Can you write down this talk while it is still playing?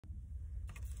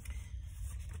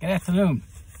Good afternoon.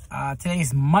 Today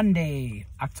is Monday,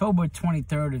 October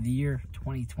 23rd of the year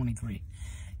 2023.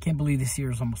 Can't believe this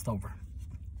year is almost over.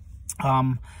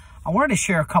 I wanted to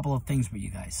share a couple of things with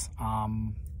you guys.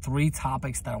 Three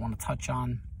topics that I want to touch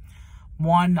on.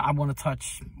 One, I want to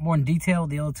touch more in detail.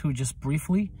 The other two, just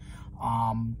briefly.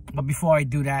 But before I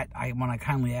do that, I want to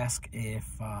kindly ask if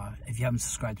you haven't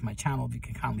subscribed to my channel, if you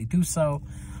can kindly do so.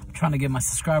 I'm trying to get my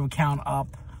subscriber count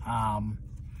up.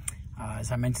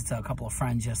 As I mentioned to a couple of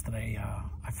friends yesterday,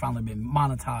 I finally been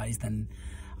monetized, and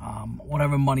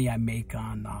whatever money I make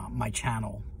on my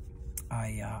channel,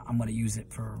 I'm going to use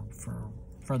it for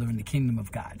furthering the kingdom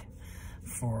of God.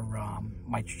 For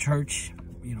my church,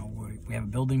 you know, we have a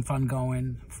building fund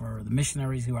going for the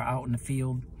missionaries who are out in the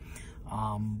field,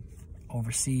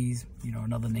 overseas, you know,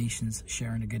 in other nations,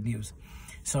 sharing the good news.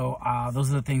 So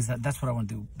those are the things that's what I want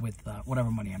to do with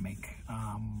whatever money I make.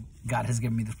 God has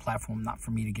given me this platform not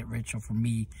for me to get rich or for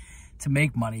me to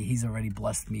make money. He's already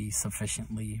blessed me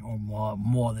sufficiently, or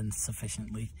more than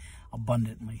sufficiently,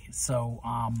 abundantly. So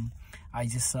I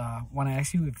just want to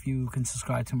ask you if you can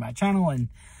subscribe to my channel, and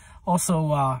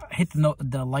also hit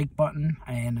the like button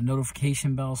and the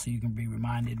notification bell so you can be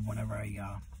reminded whenever I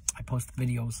post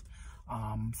videos.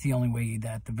 It's the only way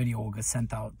that the video will get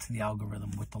sent out to the algorithm,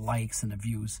 with the likes and the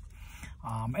views.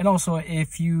 And also,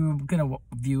 if you're going to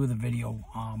view the video,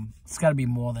 it's got to be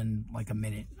more than like a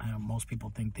minute. Most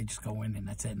people think they just go in and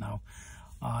that's it. Now,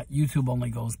 YouTube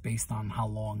only goes based on how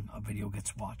long a video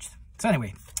gets watched. So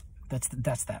anyway, that's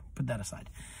that. Put that aside.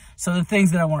 So the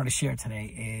things that I wanted to share today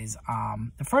is,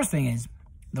 the first thing is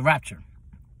the rapture.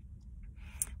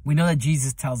 We know that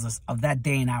Jesus tells us of that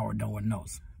day and hour no one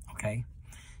knows, okay?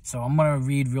 So I'm going to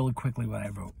read really quickly what I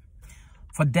wrote.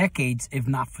 For decades, if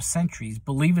not for centuries,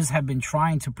 believers have been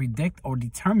trying to predict or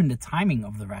determine the timing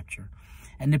of the rapture.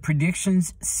 And the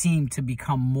predictions seem to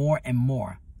become more and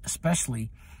more,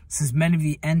 especially since many of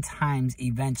the end times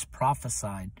events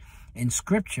prophesied in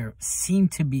Scripture seem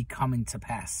to be coming to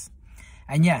pass.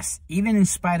 And yes, even in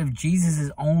spite of Jesus'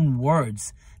 own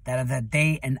words that of that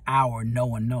day and hour no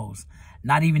one knows,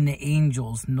 not even the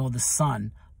angels nor the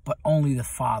Son, but only the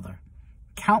Father.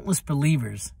 Countless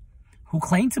believers who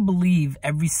claim to believe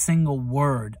every single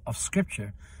word of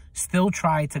Scripture still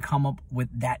try to come up with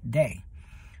that day,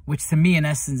 which to me, in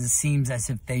essence, it seems as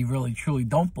if they really truly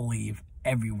don't believe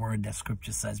every word that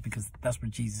Scripture says, because that's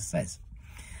what Jesus says.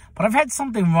 But I've had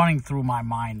something running through my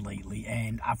mind lately,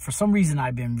 and for some reason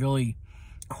I've been really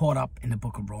caught up in the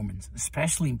book of Romans,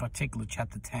 especially in particular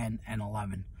chapter 10 and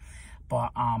 11.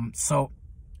 But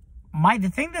the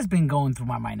thing that's been going through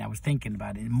my mind, I was thinking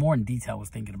about it, more in detail, I was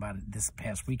thinking about it this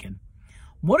past weekend.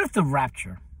 What if the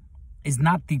rapture is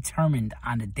not determined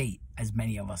on a date, as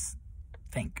many of us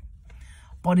think,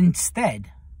 but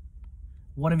instead,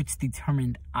 what if it's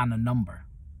determined on a number?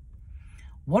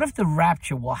 What if the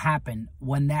rapture will happen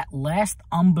when that last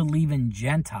unbelieving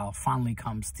Gentile finally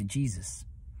comes to Jesus?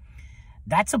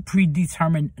 That's a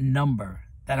predetermined number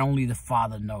that only the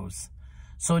Father knows.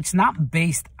 So it's not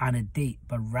based on a date,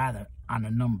 but rather on a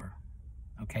number,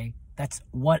 okay? That's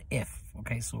what if,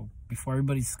 okay? So before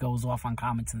everybody goes off on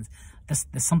comments, and there's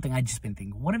something I just been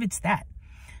thinking. What if it's that?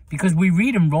 Because we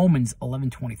read in Romans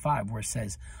 11:25 where it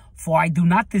says, "For I do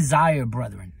not desire,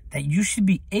 brethren, that you should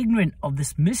be ignorant of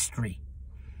this mystery,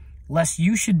 lest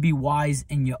you should be wise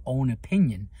in your own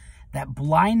opinion, that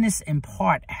blindness in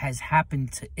part has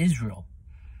happened to Israel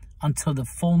until the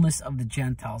fullness of the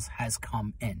Gentiles has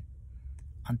come in."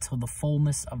 Until the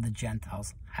fullness of the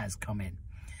Gentiles has come in.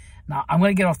 Now, I'm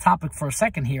going to get off topic for a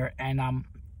second here. And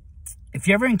if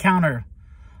you ever encounter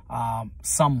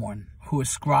someone who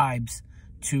ascribes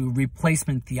to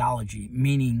replacement theology,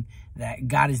 meaning that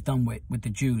God is done with the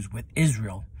Jews, with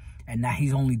Israel, and that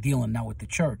he's only dealing now with the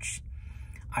church,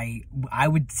 I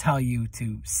would tell you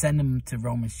to send them to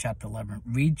Romans chapter 11.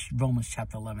 Read Romans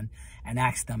chapter 11 and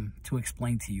ask them to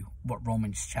explain to you what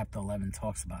Romans chapter 11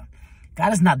 talks about.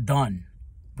 God is not done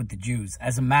with the Jews.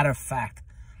 As a matter of fact,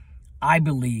 I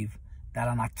believe that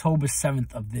on October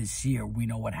 7th of this year, we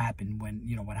know what happened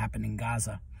what happened in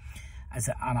Gaza.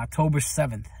 On October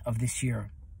 7th of this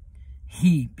year,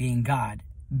 he, being God,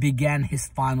 began his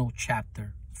final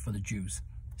chapter for the Jews.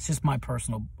 It's just my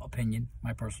personal opinion,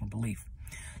 my personal belief.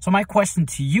 So my question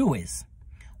to you is,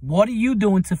 what are you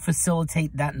doing to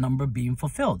facilitate that number being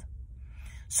fulfilled?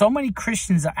 So many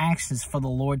Christians are anxious for the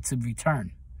Lord to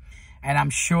return. And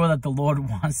I'm sure that the Lord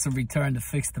wants to return to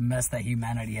fix the mess that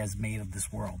humanity has made of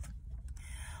this world.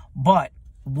 But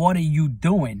what are you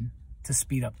doing to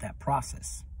speed up that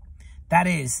process? That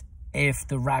is, if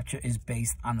the rapture is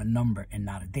based on a number and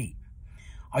not a date.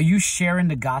 Are you sharing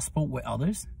the gospel with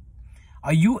others?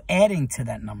 Are you adding to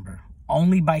that number?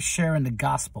 Only by sharing the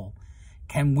gospel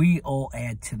can we all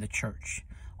add to the church.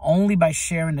 Only by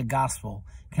sharing the gospel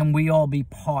can we all be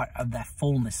part of that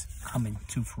fullness coming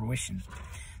to fruition.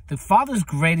 The Father's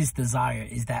greatest desire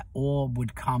is that all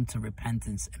would come to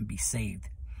repentance and be saved.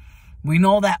 We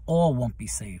know that all won't be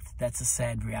saved. That's a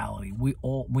sad reality.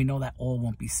 We know that all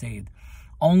won't be saved.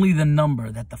 Only the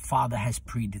number that the Father has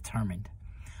predetermined.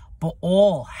 But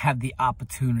all have the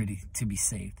opportunity to be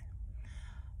saved.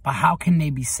 But how can they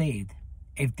be saved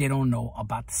if they don't know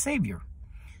about the Savior?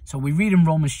 So we read in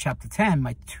Romans chapter 10,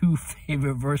 my two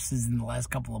favorite verses in the last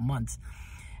couple of months.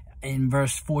 In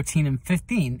verse 14 and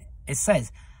 15, it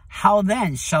says, "How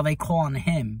then shall they call on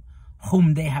him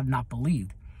whom they have not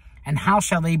believed? And how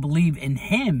shall they believe in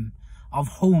him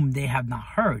of whom they have not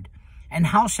heard? And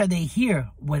how shall they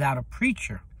hear without a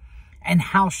preacher? And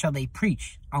how shall they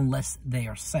preach unless they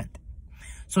are sent?"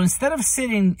 So instead of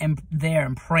sitting there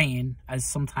and praying, as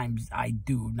sometimes I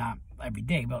do, not every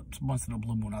day, but once in a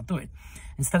blue moon I'll do it.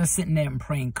 Instead of sitting there and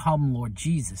praying, "Come, Lord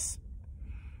Jesus,"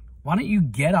 why don't you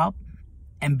get up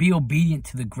and be obedient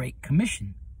to the Great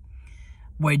Commission,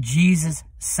 where Jesus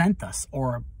sent us,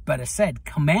 or better said,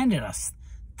 commanded us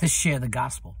to share the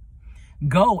gospel.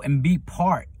 Go and be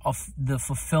part of the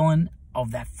fulfilling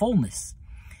of that fullness.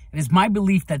 It is my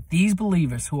belief that these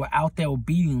believers who are out there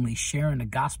obediently sharing the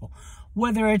gospel,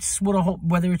 whether it's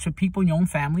with people in your own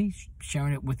family,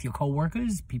 sharing it with your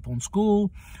coworkers, people in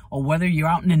school, or whether you're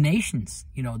out in the nations,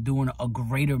 doing a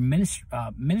greater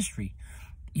ministry,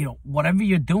 whatever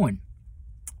you're doing,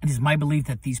 it is my belief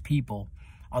that these people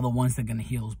are the ones that are going to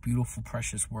hear those beautiful,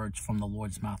 precious words from the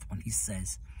Lord's mouth when he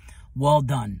says, "Well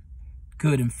done,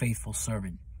 good and faithful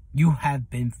servant. You have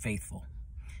been faithful."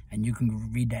 And you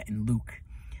can read that in Luke.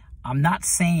 I'm not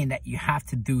saying that you have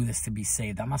to do this to be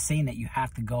saved. I'm not saying that you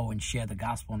have to go and share the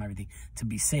gospel and everything to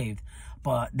be saved.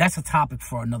 But that's a topic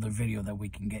for another video that we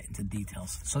can get into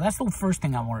details. So that's the first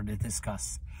thing I wanted to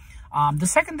discuss. The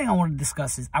second thing I wanted to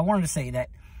discuss is I wanted to say that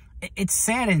it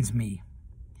saddens me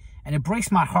and it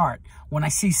breaks my heart when I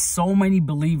see so many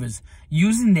believers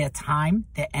using their time,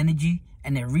 their energy,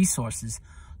 and their resources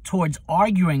towards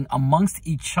arguing amongst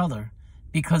each other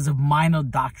because of minor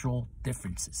doctrinal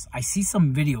differences. I see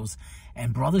some videos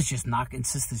and brothers just knocking,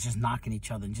 sisters just knocking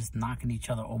each other and just knocking each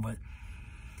other over.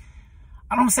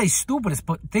 I don't say stupidest,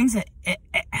 but things that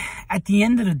at the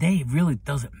end of the day, it really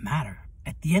doesn't matter.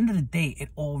 At the end of the day, it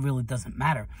all really doesn't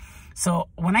matter. So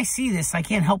when I see this, I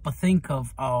can't help but think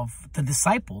of the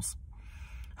disciples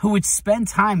who would spend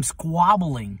time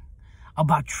squabbling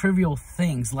about trivial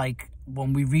things, like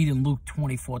when we read in Luke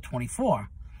 24:24,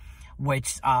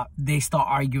 which they start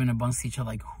arguing amongst each other,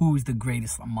 like, who's the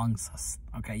greatest amongst us?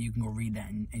 Okay, you can go read that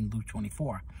in Luke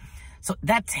 24. So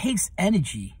that takes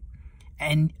energy,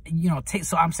 and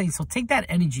so I'm saying, so take that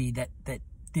energy that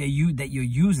you're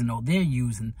using, or they're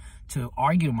using, to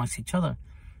argue amongst each other,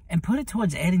 and put it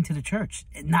towards adding to the church,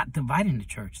 and not dividing the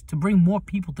church, to bring more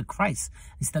people to Christ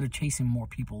instead of chasing more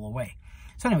people away.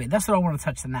 So anyway, that's what I want to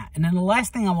touch on that. And then the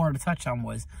last thing I wanted to touch on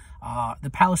was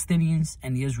the Palestinians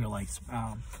and the Israelites,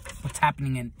 what's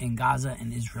happening in Gaza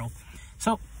and Israel.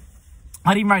 So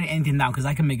I didn't write anything down because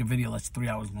I can make a video that's 3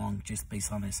 hours long just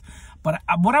based on this. But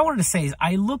what I wanted to say is,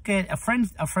 I look at a friend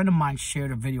of mine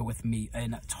shared a video with me,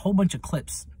 and it's a whole bunch of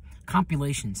clips,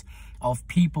 compilations of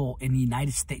people in the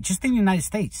United States, just in the United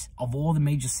States, of all the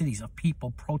major cities, of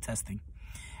people protesting,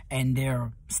 and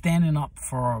they're standing up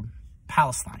for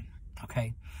Palestine.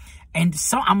 Okay, and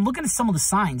so I'm looking at some of the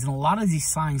signs, and a lot of these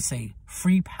signs say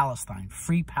 "Free Palestine,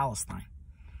 Free Palestine."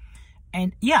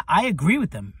 And yeah, I agree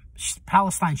with them.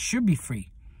 Palestine should be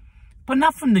free, but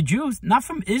not from the Jews, not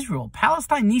from Israel.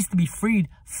 Palestine needs to be freed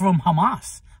from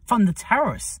Hamas, from the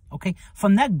terrorists, okay,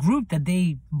 from that group that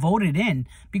they voted in,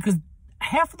 because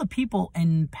half of the people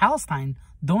in Palestine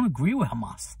don't agree with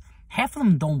Hamas. Half of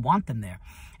them don't want them there,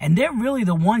 and they're really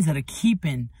the ones that are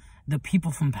keeping the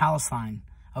people from Palestine,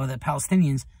 or the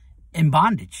Palestinians, in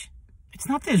bondage. It's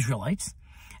not the Israelites.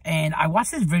 And I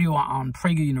watched this video on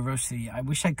Prager University. I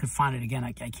wish I could find it again.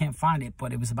 I can't find it,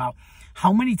 but it was about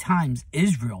how many times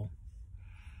Israel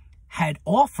had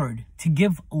offered to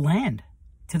give land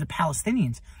to the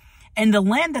Palestinians. And the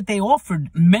land that they offered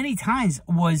many times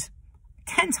was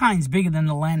 10 times bigger than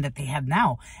the land that they have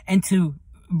now, and to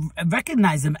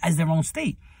recognize them as their own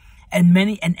state. And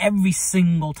every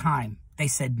single time, they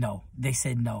said no, they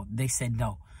said no, they said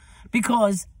no.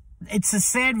 Because it's a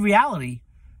sad reality.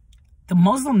 The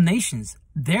Muslim nations,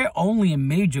 their only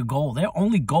major goal, their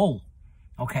only goal,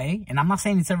 okay? And I'm not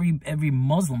saying it's every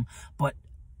Muslim, but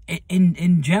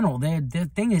in general, their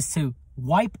thing is to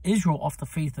wipe Israel off the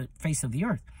face of the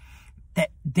earth. That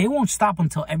they won't stop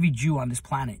until every Jew on this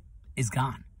planet is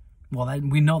gone. Well,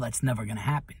 we know that's never going to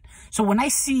happen. So when I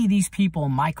see these people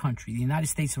in my country, the United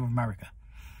States of America,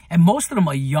 and most of them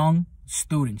are young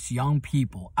students, young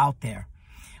people out there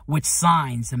with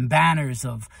signs and banners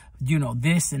of, you know,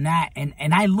 this and that.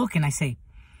 And I look and I say,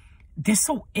 they're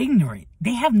so ignorant.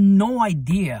 They have no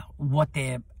idea what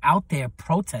they're out there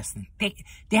protesting. They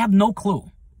have no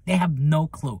clue. They have no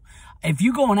clue. If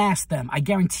you go and ask them, I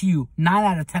guarantee you 9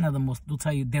 out of 10 of them will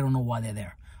tell you they don't know why they're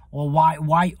there. Or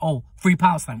why, oh, free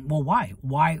Palestine. Well, why?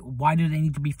 Why do they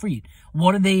need to be freed?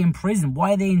 What are they in prison?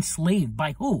 Why are they enslaved?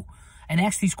 By who? And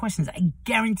ask these questions. I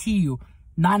guarantee you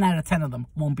 9 out of 10 of them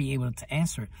won't be able to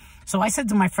answer it. So I said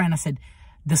to my friend, I said,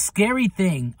 the scary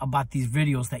thing about these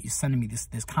videos that you're sending me,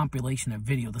 this compilation of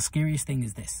video, the scariest thing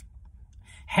is this.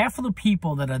 Half of the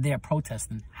people that are there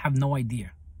protesting have no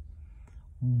idea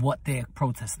what they're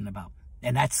protesting about.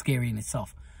 And that's scary in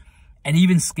itself. And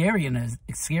even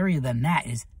scarier than that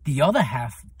is the other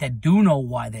half that do know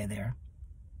why they're there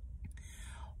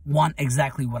want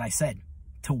exactly what I said,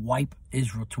 to wipe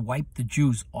Israel, to wipe the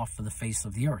Jews off of the face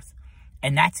of the earth.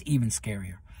 And that's even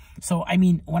scarier. So, I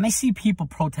mean, when I see people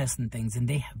protesting things and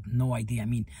they have no idea, I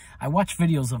mean, I watch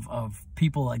videos of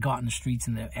people that go out in the streets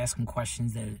and they're asking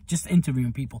questions. They're just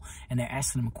interviewing people and they're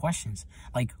asking them questions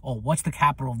like, oh, what's the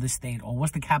capital of this state? Or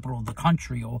what's the capital of the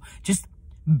country? Or just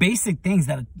basic things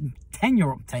that a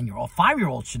 10-year-old,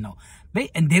 5-year-old should know.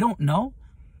 And they don't know.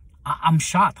 I'm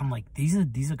shocked. I'm like, these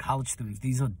are college students.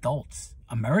 These are adults,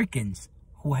 Americans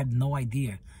who have no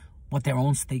idea what their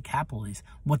own state capital is,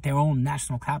 what their own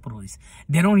national capital is.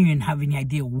 They don't even have any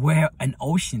idea where an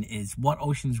ocean is, what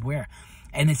ocean is where.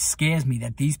 And it scares me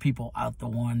that these people are the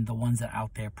ones that are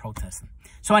out there protesting.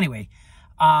 So anyway,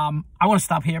 I want to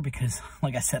stop here because,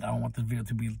 like I said, I don't want this video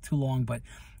to be too long, but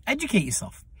educate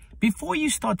yourself. Before you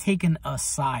start taking a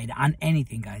side on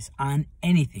anything, guys, on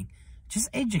anything, just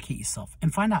educate yourself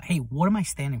and find out, hey, what am I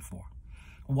standing for?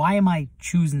 Why am I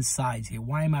choosing sides here?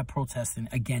 Why am I protesting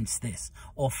against this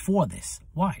or for this?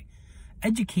 Why?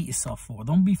 Educate yourself for it.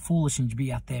 Don't be foolish and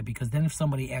be out there, because then if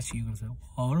somebody asks you, you're going to say,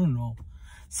 oh, I don't know.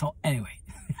 So anyway,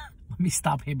 let me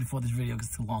stop here before this video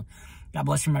gets too long. God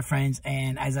bless you, my friends.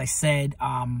 And as I said,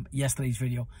 yesterday's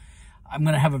video, I'm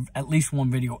going to have at least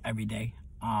one video every day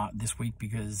this week,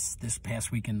 because this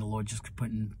past weekend, the Lord just kept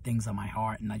putting things on my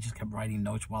heart, and I just kept writing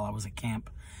notes while I was at camp.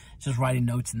 Just writing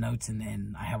notes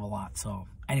and I have a lot. So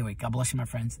anyway, God bless you, my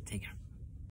friends. Take care.